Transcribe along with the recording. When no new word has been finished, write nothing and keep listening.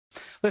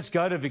Let's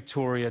go to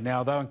Victoria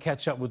now, though, and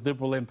catch up with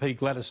Liberal MP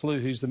Gladys Liu,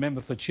 who's the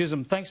member for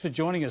Chisholm. Thanks for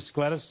joining us,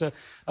 Gladys.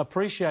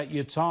 Appreciate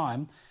your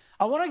time.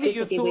 I want to get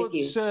your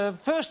thoughts.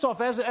 First off,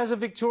 as a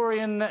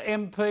Victorian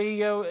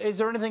MP, is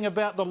there anything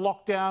about the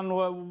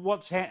lockdown,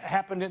 what's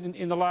happened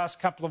in the last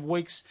couple of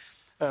weeks,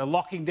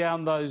 locking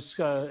down those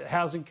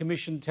Housing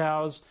Commission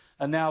towers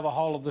and now the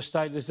whole of the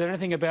state? Is there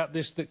anything about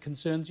this that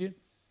concerns you?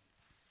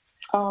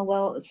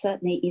 Well,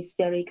 certainly it's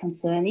very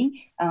concerning.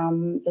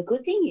 The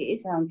good thing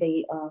is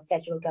the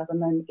federal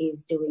government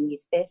is doing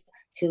its best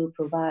to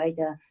provide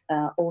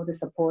all the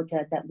support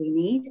that we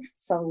need.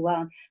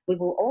 So we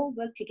will all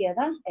work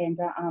together, and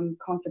I'm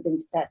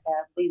confident that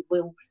we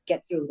will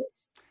get through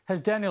this. Has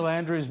Daniel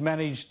Andrews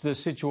managed the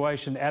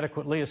situation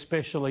adequately,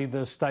 especially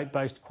the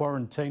state-based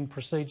quarantine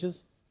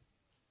procedures?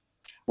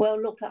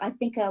 Well, look, I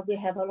think we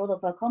have a lot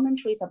of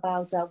commentaries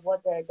about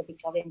what the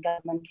Victorian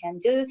government can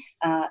do.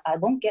 I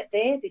won't get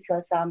there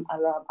because I'm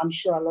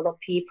sure a lot of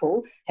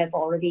people have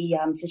already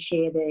to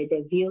share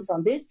their views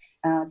on this.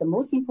 The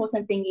most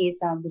important thing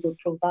is we will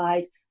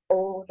provide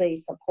all the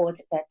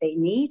support that they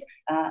need,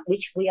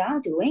 which we are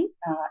doing,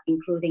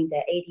 including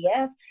the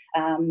ADF,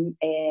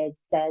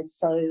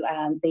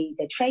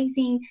 the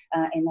tracing,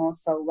 and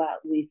also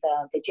with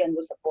the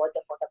general support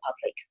for the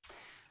public.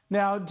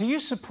 Now, do you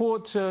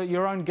support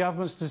your own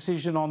government's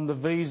decision on the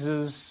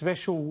visas,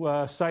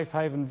 special safe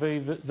haven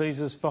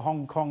visas for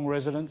Hong Kong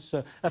residents,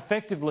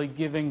 effectively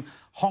giving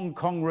Hong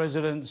Kong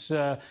residents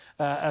a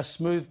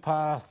smooth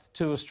path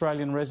to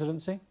Australian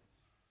residency?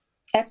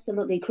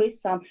 Absolutely,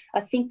 Chris. I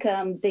think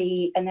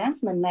the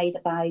announcement made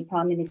by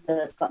Prime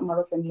Minister Scott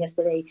Morrison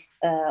yesterday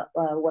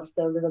was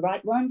the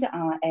right one,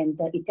 and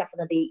it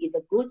definitely is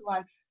a good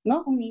one,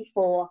 not only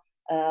for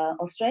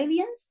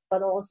Australians,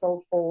 but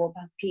also for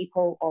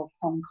people of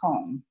Hong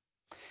Kong.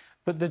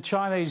 But the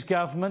Chinese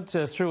government,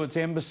 through its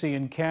embassy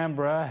in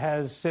Canberra,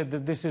 has said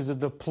that this is a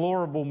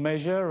deplorable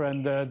measure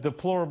and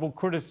deplorable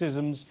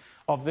criticisms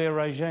of their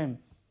regime.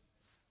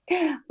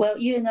 Well,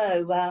 you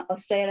know,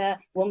 Australia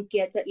won't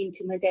get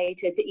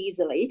intimidated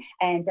easily,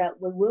 and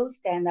we will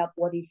stand up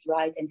what is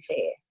right and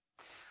fair.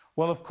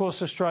 Well, of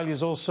course,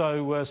 Australia's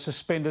also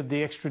suspended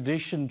the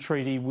extradition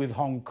treaty with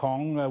Hong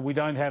Kong. We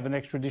don't have an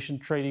extradition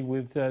treaty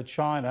with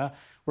China.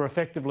 We're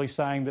effectively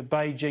saying that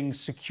Beijing's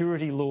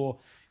security law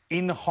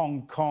in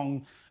Hong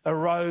Kong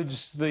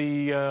erodes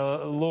the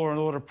law and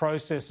order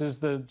processes,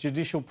 the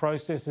judicial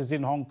processes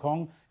in Hong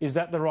Kong. Is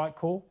that the right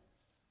call?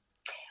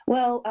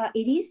 Well,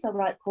 it is the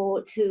right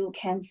call to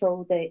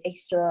cancel the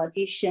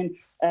extradition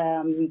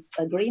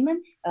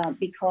agreement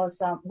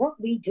because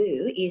what we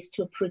do is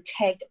to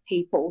protect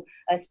people,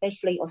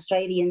 especially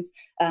Australians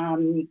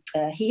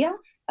here,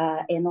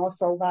 and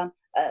also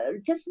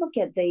just look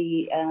at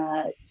the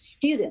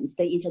students,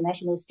 the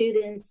international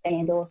students,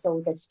 and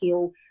also the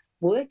skilled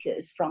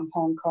workers from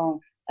Hong Kong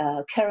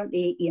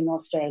currently in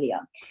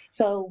Australia.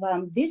 So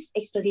this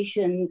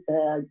extradition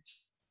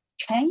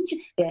change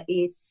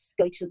is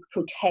going to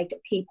protect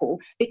people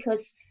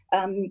because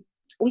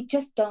we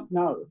just don't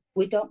know.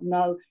 We don't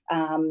know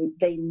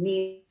the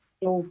new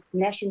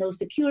national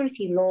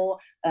security law,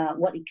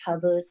 what it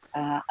covers,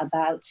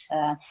 about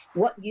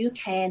what you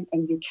can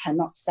and you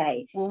cannot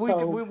say.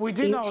 Well, we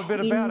do know a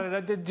bit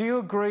about it. Do you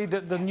agree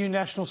that the new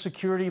national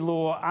security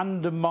law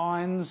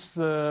undermines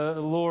the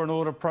law and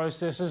order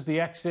processes,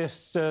 the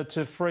access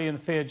to free and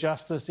fair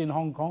justice in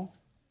Hong Kong?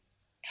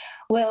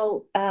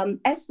 Well,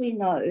 as we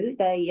know,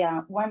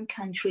 the one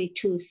country,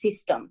 two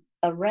system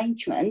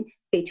arrangement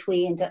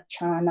between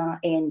China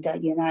and the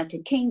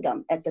United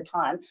Kingdom at the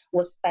time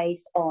was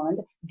based on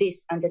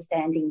this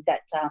understanding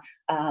that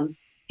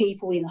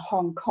people in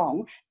Hong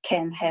Kong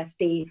can have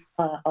the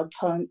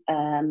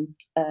autonomy.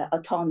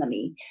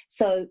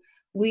 So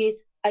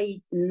with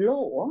a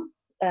law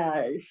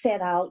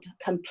set out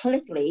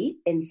completely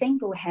and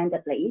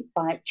single-handedly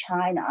by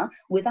China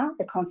without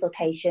the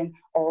consultation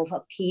of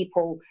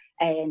people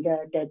and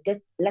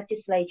the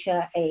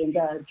legislature and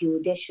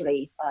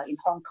judiciary in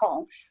Hong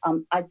Kong,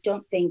 I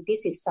don't think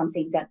this is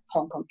something that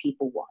Hong Kong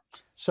people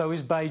want. So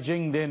is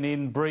Beijing then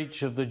in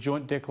breach of the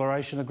Joint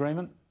Declaration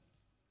Agreement?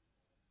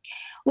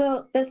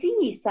 Well, the thing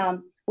is,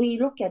 we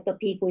look at the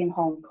people in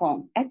Hong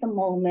Kong. At the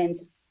moment,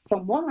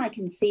 from what I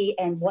can see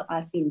and what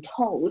I've been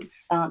told,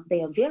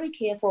 they are very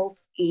careful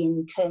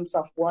in terms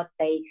of what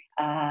they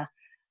are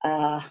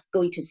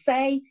going to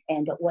say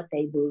and what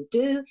they will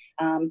do.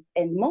 And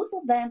most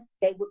of them,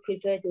 they would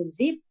prefer to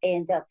zip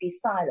and be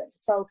silent.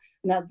 So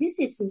now this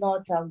is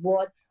not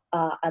what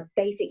a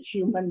basic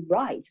human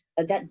right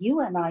that you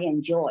and I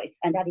enjoy,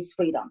 and that is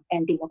freedom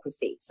and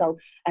democracy. So,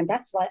 and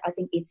that's why I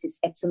think it is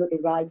absolutely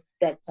right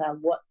that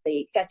what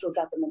the federal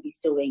government is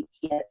doing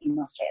here in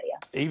Australia.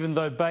 Even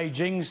though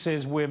Beijing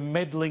says we're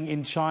meddling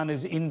in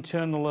China's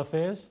internal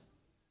affairs?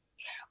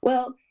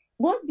 Well,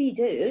 what we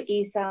do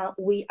is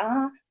we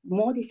are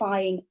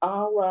modifying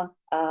our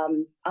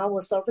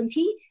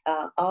sovereignty,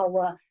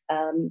 our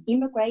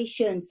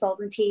immigration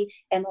sovereignty,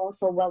 and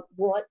also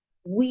what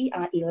we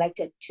are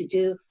elected to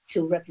do,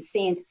 to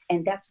represent,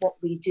 and that's what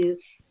we do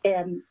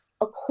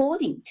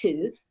according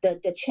to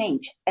the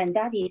change. And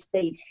that is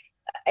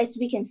as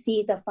we can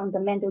see, the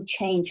fundamental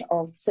change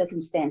of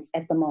circumstance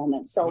at the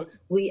moment. So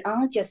we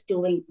are just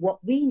doing what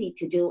we need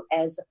to do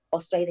as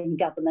Australian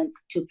government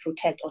to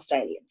protect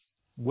Australians.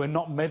 We're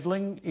not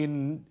meddling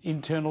in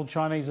internal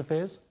Chinese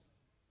affairs?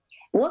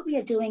 What we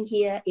are doing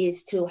here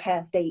is to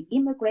have the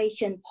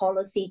immigration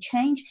policy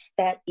change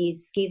that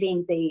is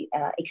giving the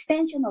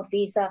extension of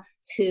visa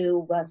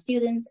to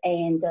students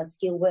and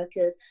skilled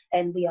workers.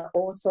 And we are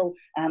also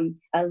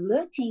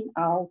alerting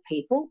our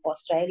people,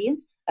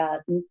 Australians,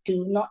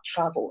 do not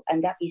travel.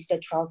 And that is the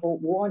travel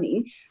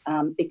warning,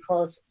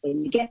 because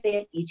when you get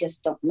there, you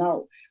just don't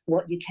know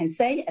what you can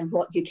say and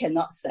what you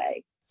cannot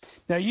say.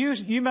 Now,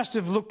 you must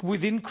have looked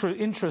with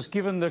interest,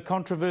 given the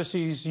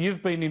controversies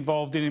you've been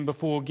involved in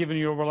before, given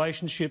your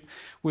relationship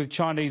with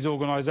Chinese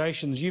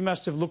organisations. You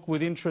must have looked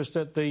with interest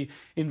at the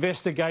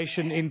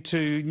investigation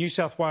into New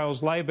South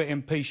Wales Labor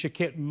MP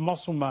Scott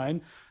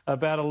Morrison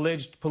about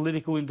alleged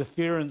political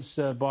interference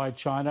by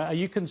China. Are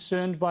you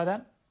concerned by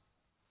that?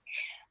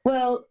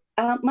 Well,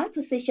 my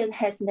position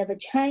has never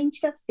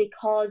changed,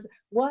 because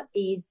what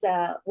is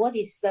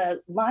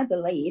my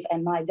belief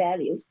and my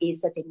values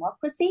is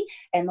democracy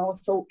and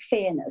also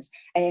fairness,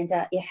 and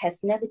it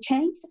has never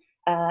changed.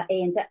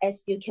 And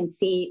as you can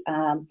see,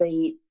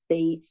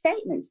 the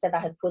statements that I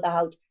have put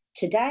out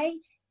today,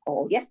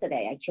 or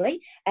yesterday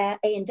actually,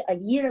 and a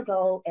year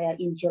ago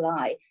in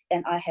July,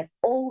 and I have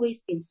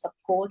always been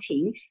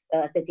supporting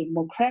the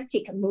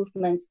democratic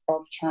movements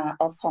of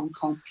Hong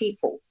Kong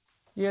people.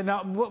 Yeah,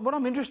 now, what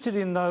I'm interested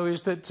in, though,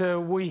 is that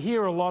we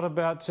hear a lot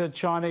about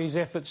Chinese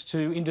efforts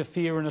to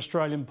interfere in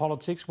Australian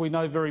politics. We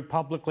know very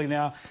publicly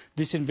now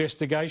this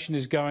investigation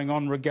is going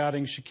on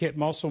regarding Scott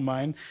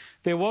Morrison.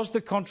 There was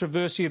the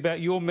controversy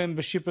about your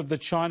membership of the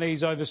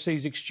Chinese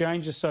Overseas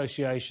Exchange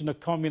Association, a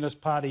Communist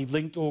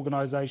Party-linked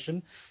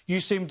organisation. You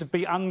seem to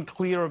be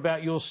unclear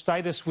about your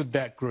status with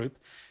that group.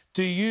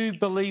 Do you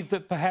believe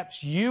that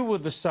perhaps you were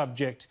the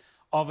subject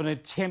of an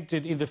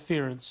attempted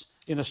interference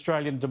in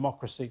Australian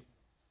democracy?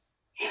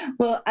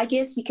 Well, I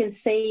guess you can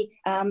say,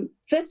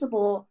 first of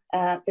all,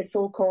 the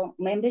so-called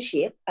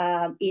membership,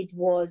 it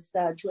was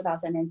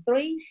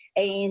 2003,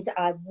 and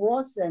I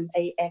wasn't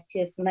an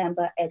active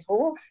member at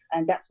all.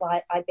 And that's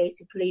why I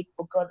basically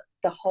forgot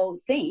the whole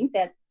thing,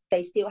 that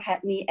they still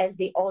had me as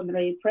the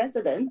honorary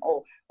president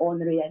or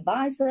honorary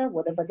advisor,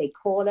 whatever they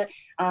call it.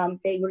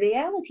 The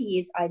reality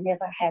is I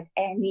never had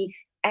any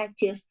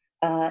active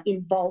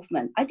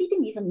involvement. I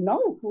didn't even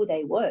know who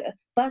they were,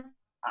 but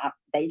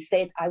they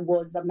said I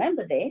was a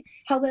member there.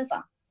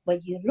 However, when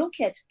you look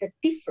at the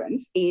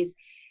difference is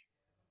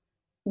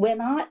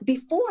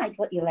before I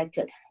got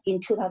elected in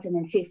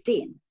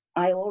 2015,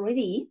 I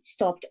already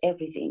stopped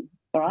everything,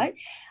 all right,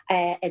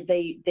 at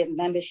the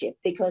membership,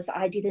 because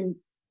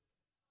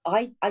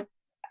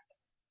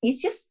it's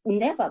just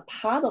never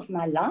part of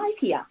my life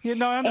here. Yeah,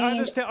 no,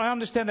 I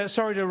understand that.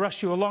 Sorry to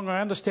rush you along.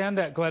 I understand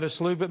that, Gladys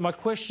Liu. But my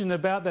question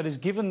about that is,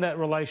 given that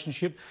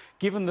relationship,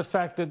 given the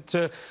fact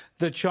that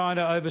the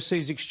China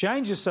Overseas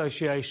Exchange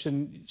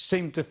Association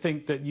seemed to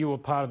think that you were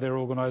part of their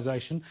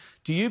organisation,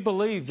 do you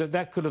believe that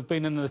that could have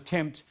been an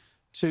attempt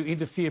to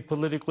interfere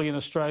politically in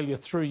Australia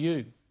through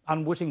you,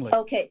 unwittingly?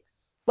 Okay.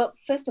 Well,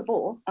 first of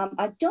all,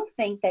 I don't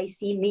think they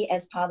see me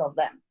as part of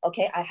them,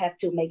 okay? I have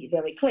to make it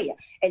very clear.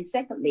 And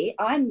secondly,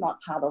 I'm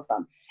not part of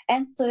them.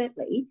 And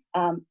thirdly,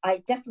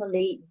 I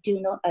definitely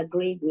do not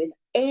agree with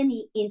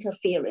any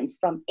interference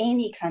from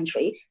any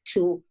country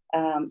to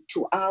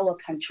our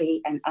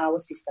country and our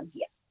system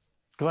here.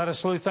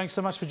 Gladys Liu, thanks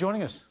so much for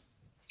joining us.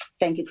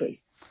 Thank you,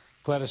 Chris.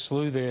 Gladys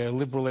Liu there,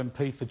 Liberal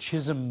MP for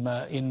Chisholm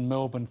in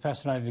Melbourne.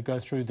 Fascinating to go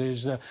through.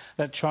 There's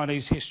that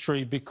Chinese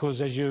history because,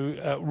 as you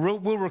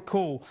will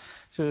recall,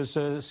 it was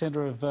a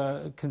centre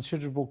of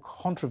considerable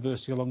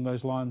controversy along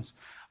those lines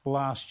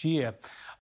last year.